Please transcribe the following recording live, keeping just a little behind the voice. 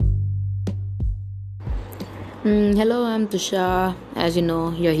Hello, I'm Tushar. As you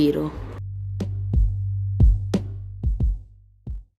know, your hero.